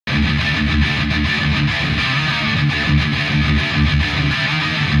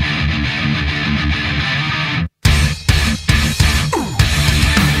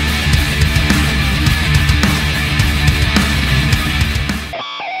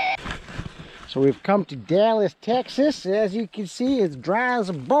So we've come to Dallas, Texas. As you can see, it's dry as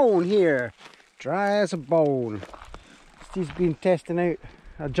a bone here. Dry as a bone. Steve's been testing out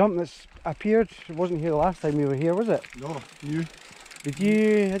a jump that's appeared. It wasn't here the last time we were here, was it? No, you. Did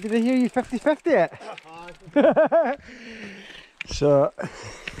I hear you 50-50 it? So,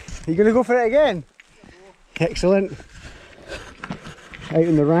 you gonna go for it again? Excellent. Out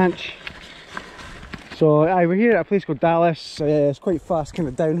in the ranch. So we're here at a place called Dallas. It's quite fast, kind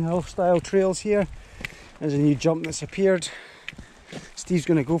of downhill style trails here. There's a new jump that's appeared. Steve's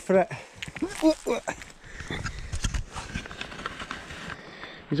gonna go for it.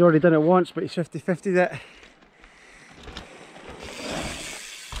 He's already done it once, but he's 50-50'd it.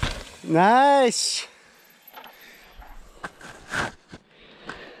 Nice!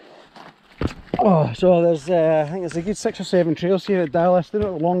 Oh, so there's I think there's a good 6 or 7 trails here at Dallas. They're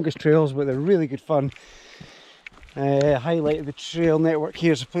not the longest trails, but they're really good fun. Highlight of the trail network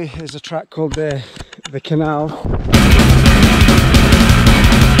here is a track called the Canal.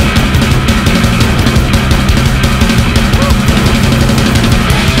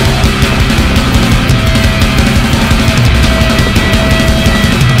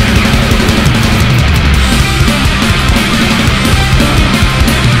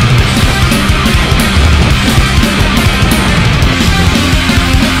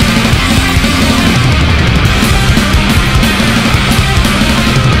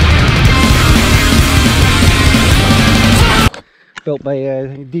 Built by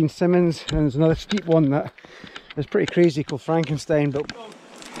Dean Simmons, and there's another steep one that is pretty crazy called Frankenstein. But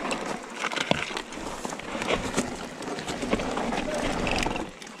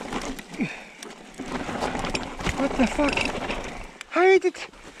what the fuck? How did?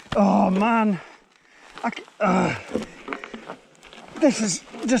 Oh man, this is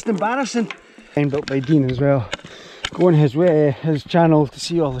just embarrassing. And built by Dean as well. Go on his channel to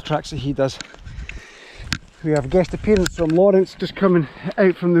see all the tracks that he does. We have guest appearance from Lawrence, just coming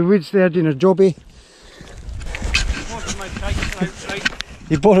out from the woods there doing a jobby.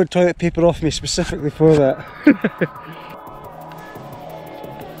 He borrowed toilet paper off me specifically for that.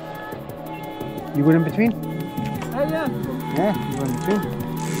 You going in between? Yeah. Yeah, you going in between.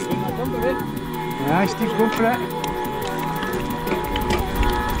 Yeah, Steve's going for it.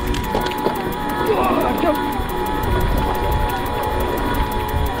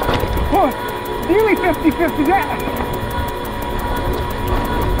 Oh, nearly 50-50 there.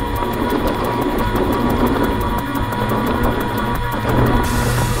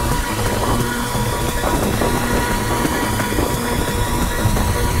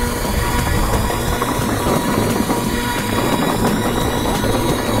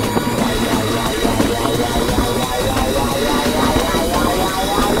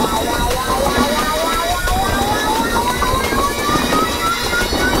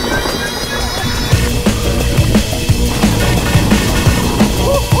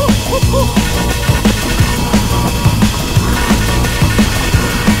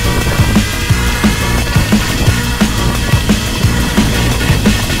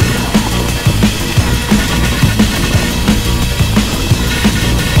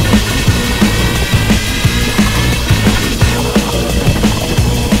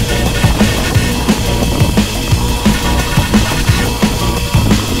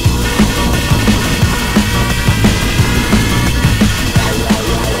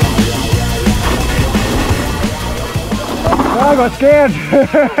 I got scared.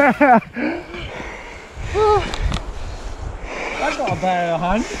 That got a better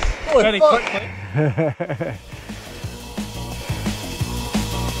hand. Oh, very quickly.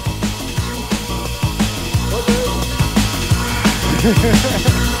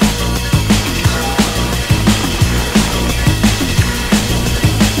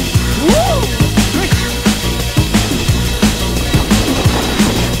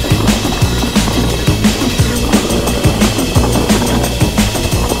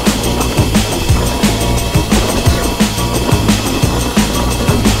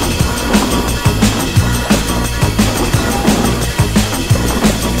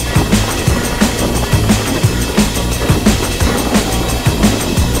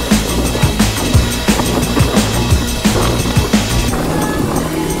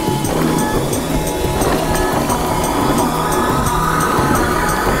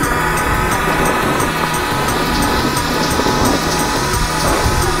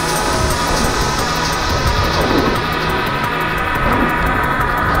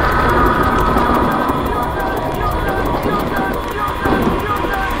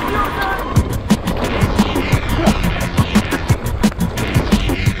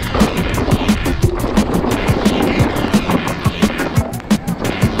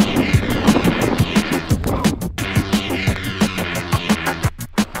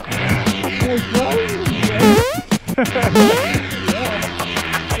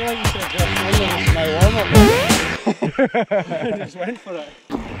 I just went for it.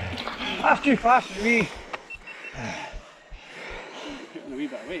 That's too fast for me. Putting a wee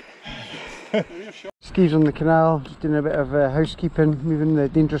bit of weight. Steve's on the canal, just doing a bit of housekeeping, moving the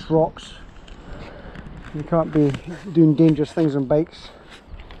dangerous rocks. You can't be doing dangerous things on bikes.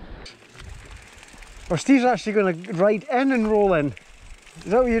 Or Steve's actually going to ride in and roll in.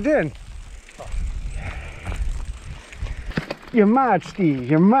 Is that what you're doing? You're mad, Steve,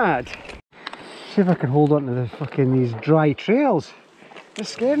 you're mad. See if I can hold on to the fucking these dry trails.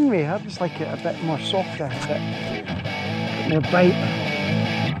 It's scaring me. I just like it a bit more softer, a bit more bite.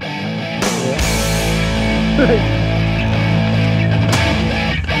 Yeah.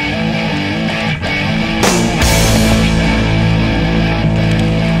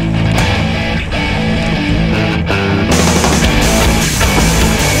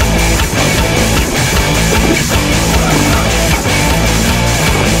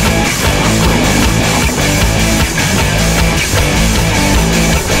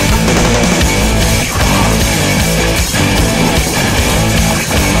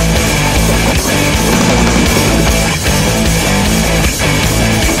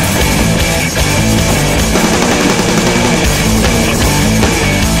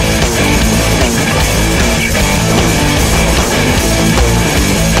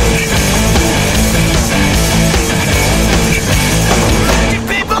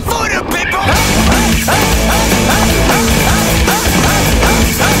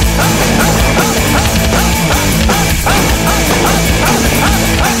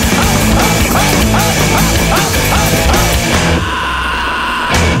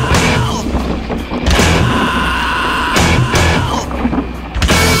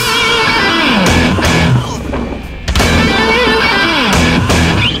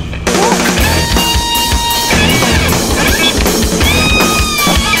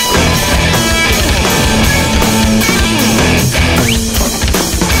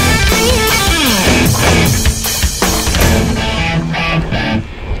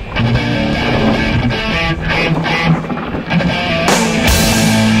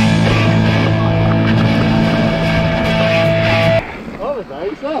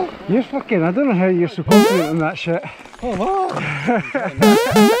 You're fucking, I don't know how you're so confident on that shit. Come on!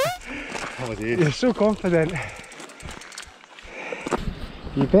 Oh, dear. You're so confident.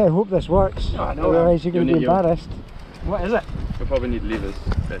 You better hope this works, otherwise you're going to be embarrassed. What is it? We'll probably need levers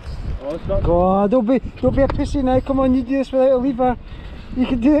fixed. Oh, it's not. God, don't be a pussy now, come on, you do this without a lever. You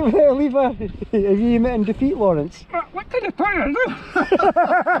can do it without a lever. Are you admitting defeat, Lawrence? What kind of tire is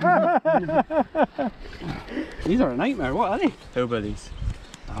this? These are a nightmare, what are they? Hillbillies.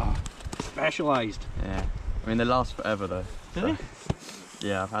 Oh, specialised. Yeah. I mean, they last forever though. Do they?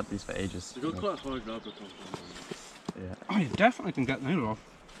 Yeah, I've had these for ages. Yeah. Oh, you definitely can get them off.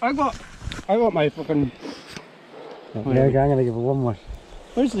 I got my fucking... Yeah, I'm going to give it one more.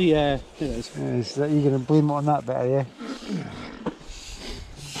 Where's the, here it is. Is that you going to blame it on that bit, are you?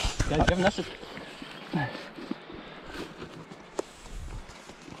 Guys, giving this a...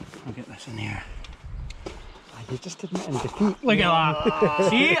 I'll get this in here. You're just admitting defeat. Look at that!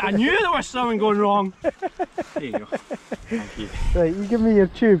 See, I knew there was something going wrong. There you go. Thank you. Right, you give me your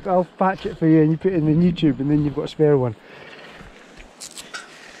tube, I'll patch it for you and you put it in the new tube and then you've got a spare one.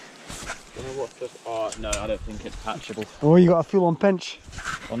 What's this? Oh, no, I don't think it's patchable. Oh, you got a full on pinch.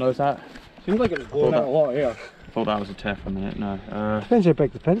 Oh no, is that? Seems like it was blowing out a lot of air. I thought that was a tear for a minute, no. Depends how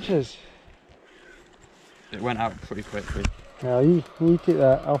big the pinch is. It went out pretty quickly. No, you take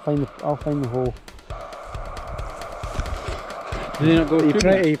that, I'll find the hole. Did he not go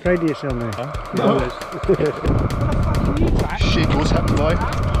Are you proud of yourself now? Huh? No. Shit, what's happened, boy?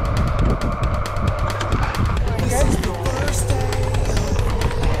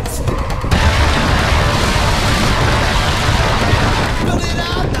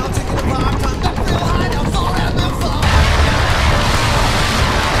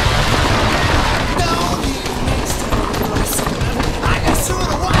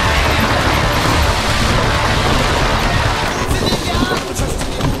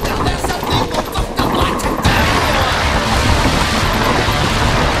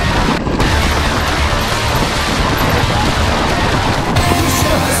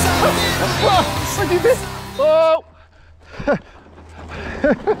 Oh!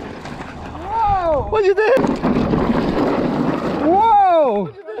 Whoa! What'd you do?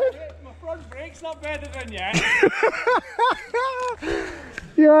 Whoa! My front brake's not better than yet.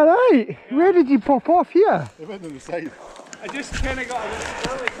 You alright? Where did you pop off here? It went on the side. I just kind of got a bit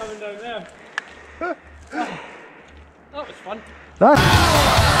early coming down there. That was fun.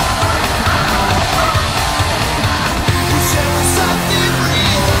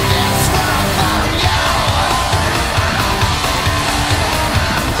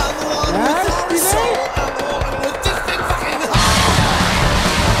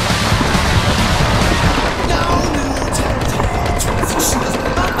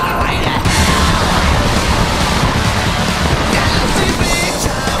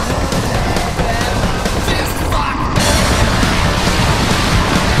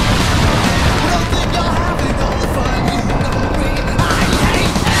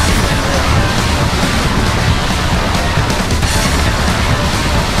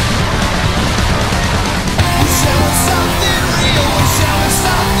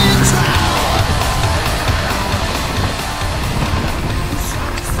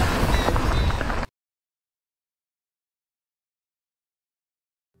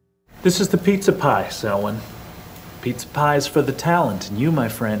 This is the pizza pie, Selwyn. Pizza pie is for the talent, and you, my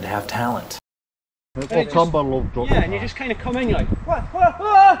friend, have talent. Yeah, and you just kind of come in, you're like, what?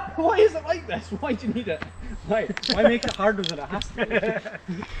 Why is it like this? Why do you need it? Why make it harder than it has to be?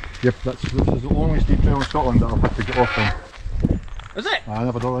 Yep, this is the only steep trail in Scotland that I've had to get off on. Is it? I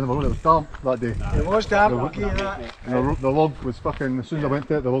never rode it, it was damp that day. It was damp, I'll give you that. The log was fucking, as soon as I went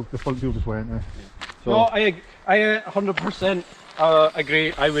there, the front wheel just went. So, No, I 100%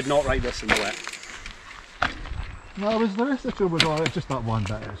 agree. I would not ride this in the wet. no, the rest of the trail was alright, it's just that one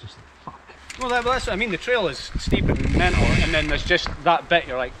bit, it's just fuck. Well, that's what I mean. The trail is steep and mental, and then there's just that bit.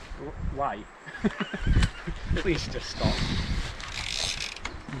 You're like, why? Please just stop.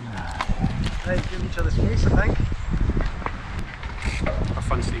 Right, give each other space, I think. Have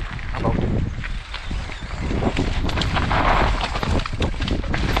fun, Steve. Hello.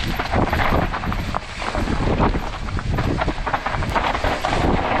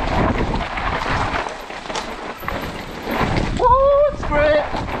 Oh, it's great!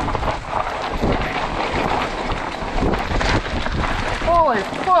 Holy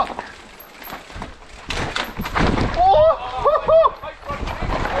fuck!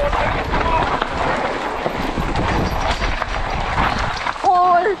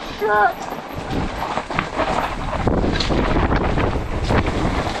 Holy shit!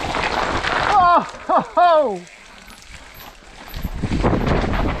 Oh!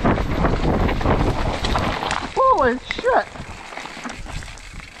 Holy shit!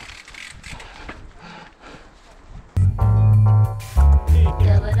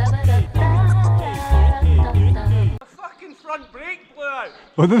 The fucking front brake blew out.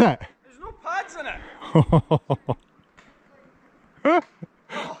 What did it? There's no pads in it.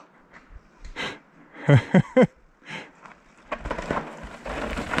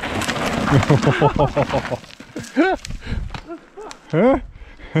 Huh?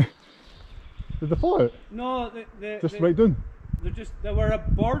 Did they fall out? No, Just right down? they were a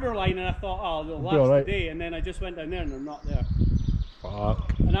borderline, and I thought, oh, they'll last alright. the day, and then I just went down there and they're not there.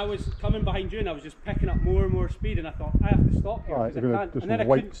 Fuck. And I was coming behind you, and I was just picking up more and more speed, and I thought, I have to stop here, Alright, 'cause you're I gonna can't. just And then I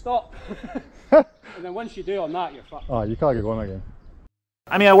wipe. couldn't stop. And then once you do on that, you're fucked. Ah, you can't get going again.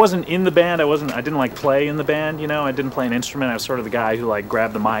 I mean, I wasn't in the band. I didn't like play in the band. You know, I didn't play an instrument. I was sort of the guy who like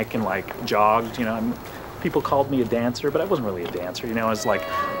grabbed the mic and like jogged. You know, people called me a dancer, but I wasn't really a dancer. You know, I was like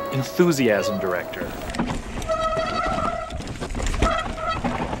enthusiasm director.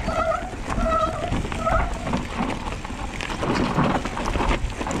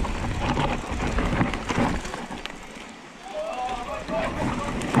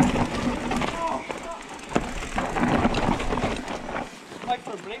 Like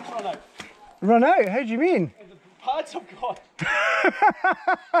for brakes run out. Run out? How do you mean? The pads have gone.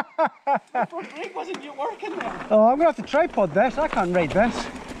 The front brake wasn't yet working there. Oh, I'm going to have to tripod this, I can't ride this.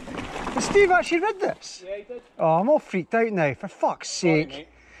 Has Steve actually read this? Yeah, he did. Oh, I'm all freaked out now, for fuck's Sorry, sake. mate.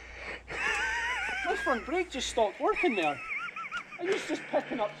 My front brake just stopped working there. I was just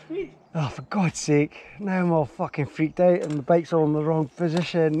picking up speed. Oh, for God's sake. Now I'm all fucking freaked out and the bike's all in the wrong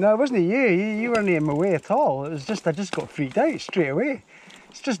position. No, it wasn't you. You weren't in my way at all. It was just, I just got freaked out straight away.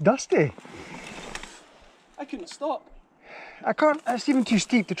 It's just dusty. I couldn't stop. I can't, it's even too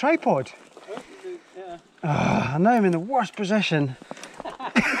steep to tripod. Yeah. And now I'm in the worst position.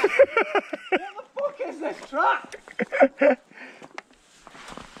 What the fuck is this track? Okay.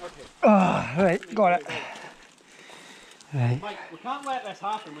 Oh, right, got it. Right. Mike, we can't let this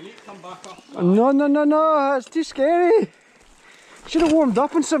happen. We need to come back up. No, it's too scary. Should have warmed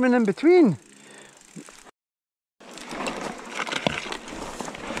up on something in between.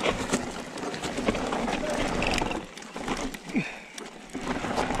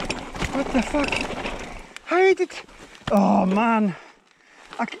 What the fuck? How did... Oh man.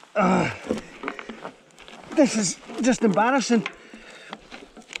 This is just embarrassing.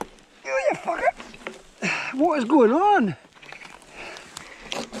 Oh, you fucker. What is going on?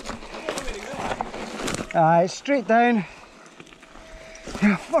 It's straight down.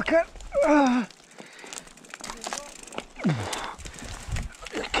 Yeah, fuck it.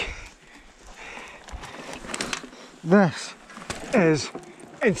 This is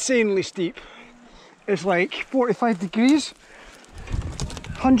insanely steep. It's like 45 degrees,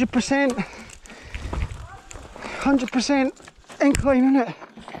 100% incline in it.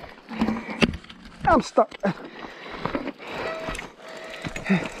 I'm stuck.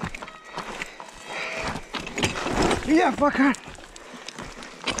 Yeah, fucker.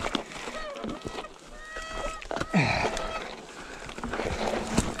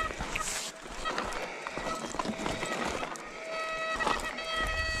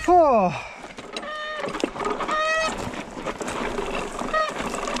 Oh.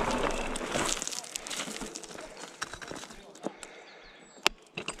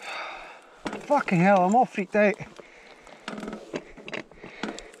 fucking hell, I'm all freaked out.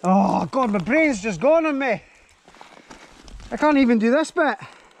 Oh god, my brain's just gone on me. I can't even do this bit.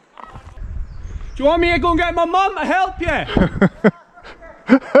 Do you want me to go and get my mum to help you?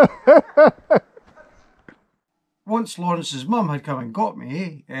 Once Lawrence's mum had come and got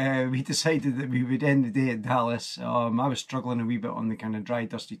me, we decided that we would end the day at Dallas. I was struggling a wee bit on the kind of dry,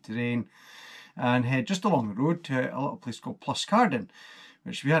 dusty terrain and head just along the road to a little place called Pluscarden,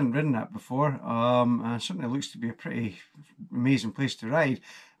 which we hadn't ridden at before. And certainly looks to be a pretty amazing place to ride.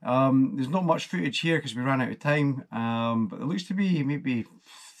 There's not much footage here because we ran out of time, but there looks to be maybe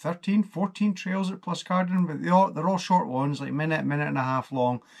 13, 14 trails at Pluscarden, but they're all short ones, like minute and a half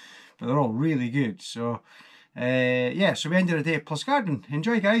long, but they're all really good. So yeah, so we ended the day at Pluscarden.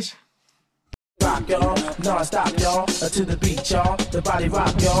 Enjoy, guys. Rock y'all, non-stop y'all, to the beat y'all, the body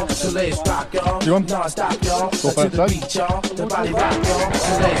rock y'all, so let's rock y'all, non-stop y'all, to the beat y'all, the body rock y'all,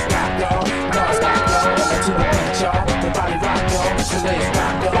 so let's rock y'all, non-stop y'all, to the beat y'all, the body rock y'all, so let's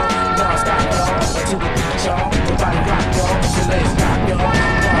rock y'all, non-stop y'all, to the beat y'all, the body rock y'all, so let's rock y'all,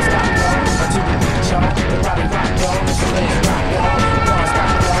 non-stop y'all, to the beat y'all, the body rock y'all, so let's rock y'all,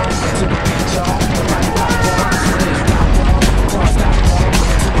 non-stop y'all, to the beat y'all, the body rock y'all, so let's rock y'all, non-stop y'all, to the beat y'all, the body rock y'all, so let's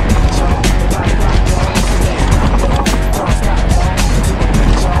rock y'all, non-stop y'all,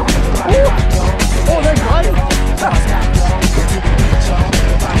 to the beat y'all, the body rock y'all, oh, that's right, non-stop y'all, to the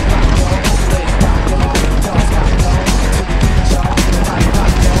beat y'all, the body rock y'all, so let's rock y'all,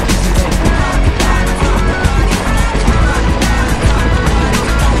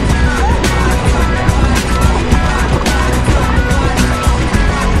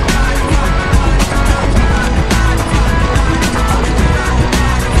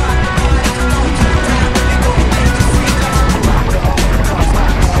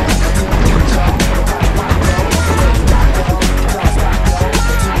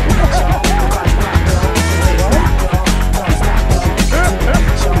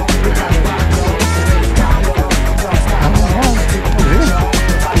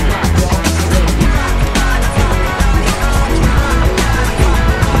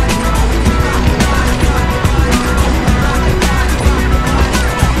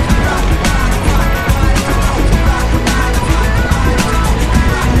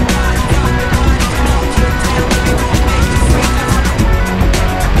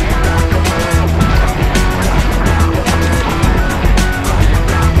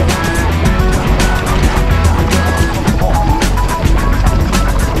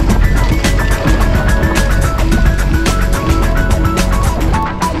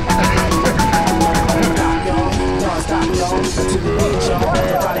 non-stop y'all, to the beat y'all,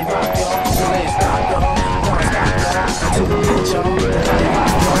 the body rock y'all, so let's rock y'all.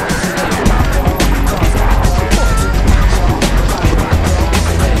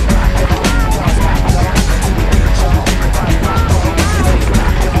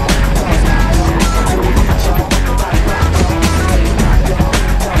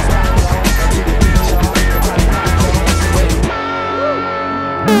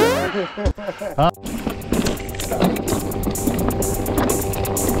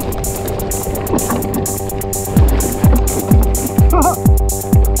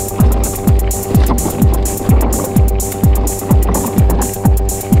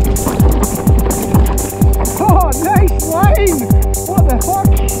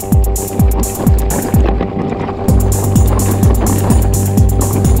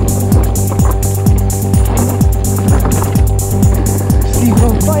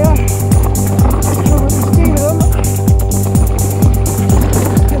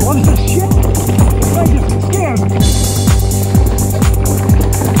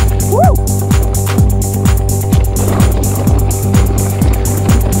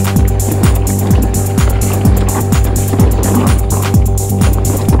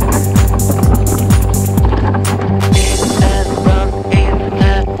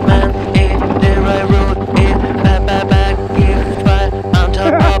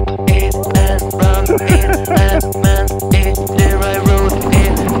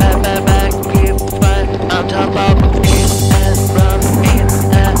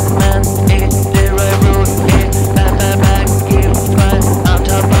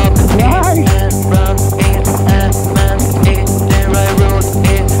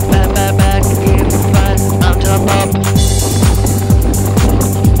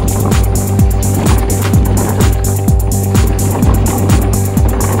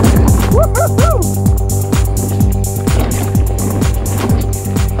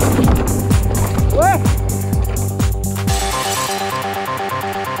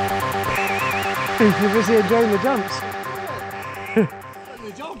 You're busy enjoying the jumps.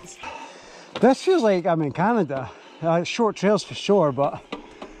 The jumps. This feels like I'm in Canada. Short trails for sure, but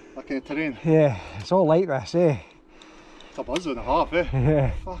That kind of terrain. yeah, it's all like this, eh? It's a buzz and a half, eh?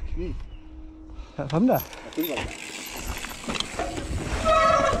 Yeah. Fuck me. Thunder. I think like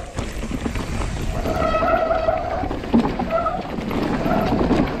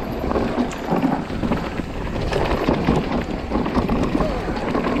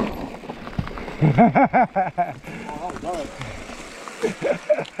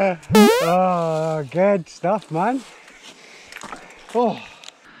Oh, good stuff, man. Oh,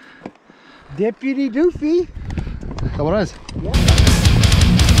 Deputy Doofy. that one is.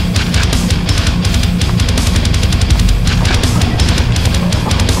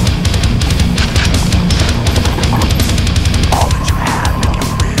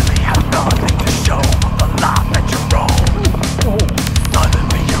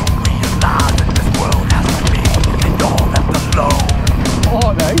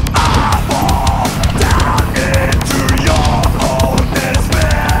 Oh, nice.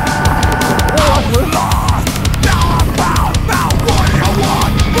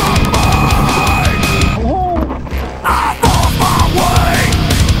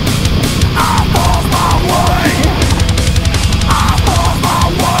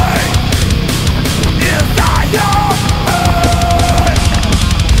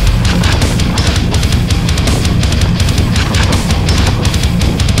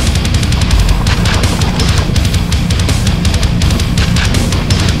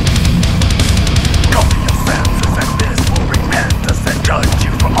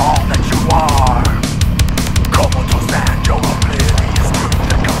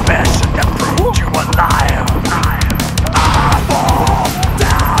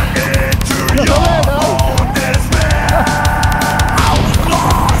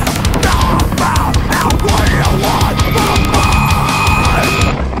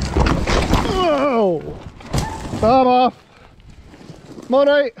 Start off.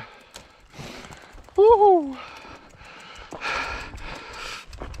 Moray. Woohoo.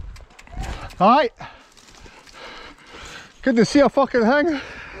 Alright. Good to see a fucking thing.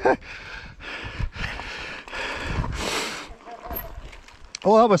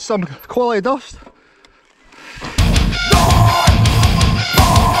 Oh, that was some quality dust.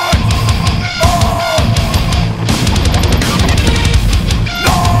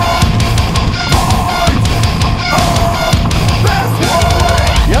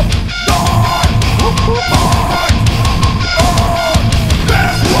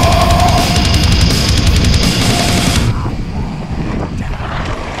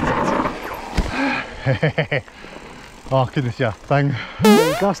 Oh goodness, yeah, thing.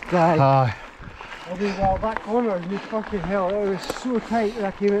 Dust guy. Aye. I mean, well, that corner was fucking hell. It was so tight that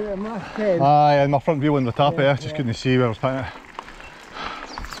I came out of my head. Aye, and my front wheel on the top Yeah, I just couldn't see where I was putting it.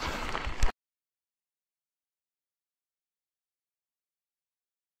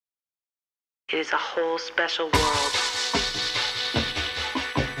 It is a whole special world.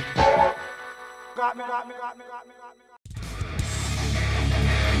 Got me.